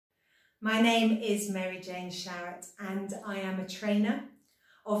My name is Mary Jane Sharratt and I am a trainer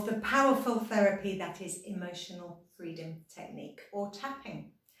of the powerful therapy that is emotional freedom technique or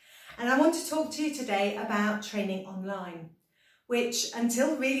tapping. And I want to talk to you today about training online, which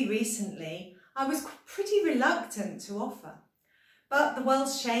until really recently I was pretty reluctant to offer. But the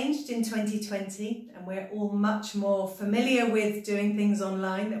world's changed in 2020 and we're all much more familiar with doing things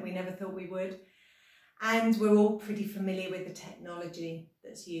online that we never thought we would. And we're all pretty familiar with the technology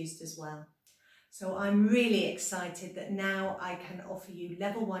that's used as well. So I'm really excited that now I can offer you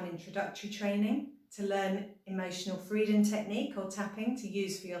level 1 introductory training to learn emotional freedom technique or tapping to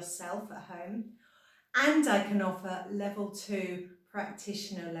use for yourself at home. And I can offer level 2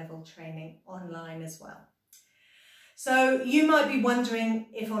 practitioner level training online as well. So you might be wondering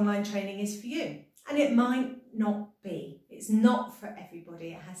if online training is for you, and it might not be. It's not for everybody,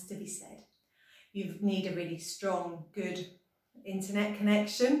 it has to be said. You need a really strong, good internet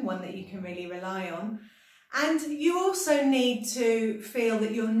connection, one that you can really rely on. And you also need to feel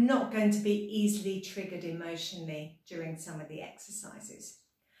that you're not going to be easily triggered emotionally during some of the exercises.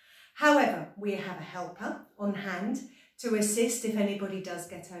 However, we have a helper on hand to assist if anybody does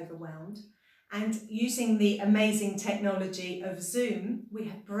get overwhelmed. And using the amazing technology of Zoom, we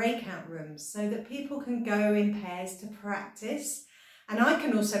have breakout rooms so that people can go in pairs to practice. And I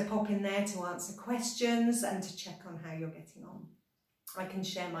can also pop in there to answer questions and to check on how you're getting on. I can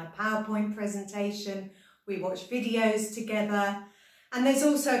share my PowerPoint presentation, we watch videos together, and there's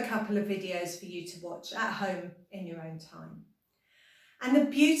also a couple of videos for you to watch at home in your own time. And the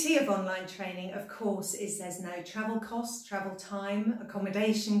beauty of online training, of course, is there's no travel costs, travel time,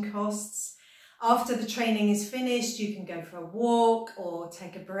 accommodation costs. After the training is finished, you can go for a walk or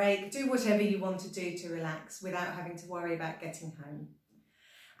take a break, do whatever you want to do to relax without having to worry about getting home.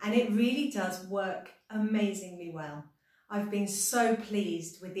 And it really does work amazingly well. I've been so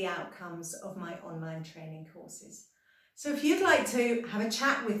pleased with the outcomes of my online training courses. So if you'd like to have a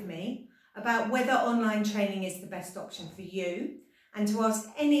chat with me about whether online training is the best option for you and to ask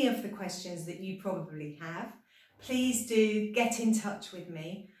any of the questions that you probably have, please do get in touch with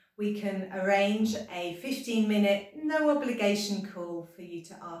me. We can arrange a 15-minute, no obligation call for you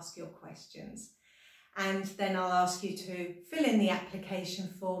to ask your questions. And then I'll ask you to fill in the application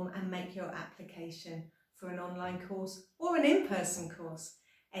form and make your application for an online course or an in-person course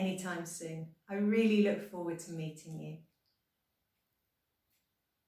anytime soon. I really look forward to meeting you.